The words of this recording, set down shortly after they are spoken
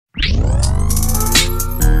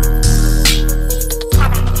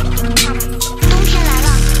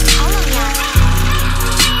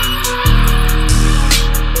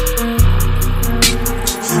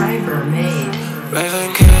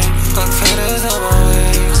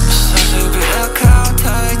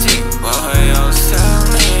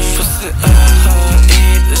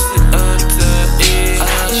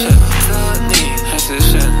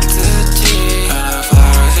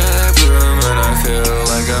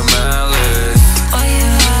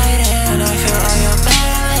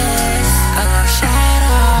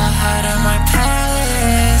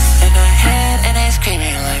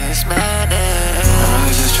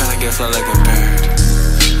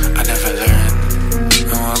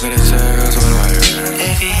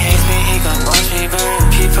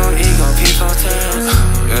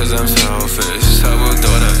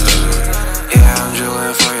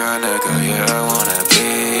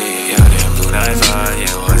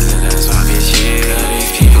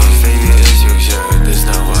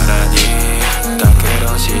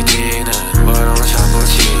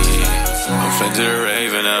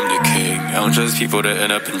people that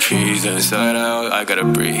end up in trees. Inside out, I gotta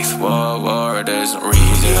breathe. War, there's no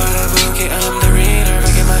reason. You are the bookie, I'm the reader.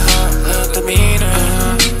 Making my heart look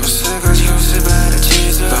demeanor. 我是个有失败的棋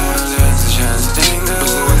子，把我的脸子全是钉的。不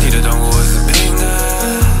是问题的动物，我是病的。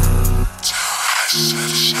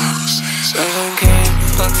7K，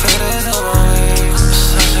 block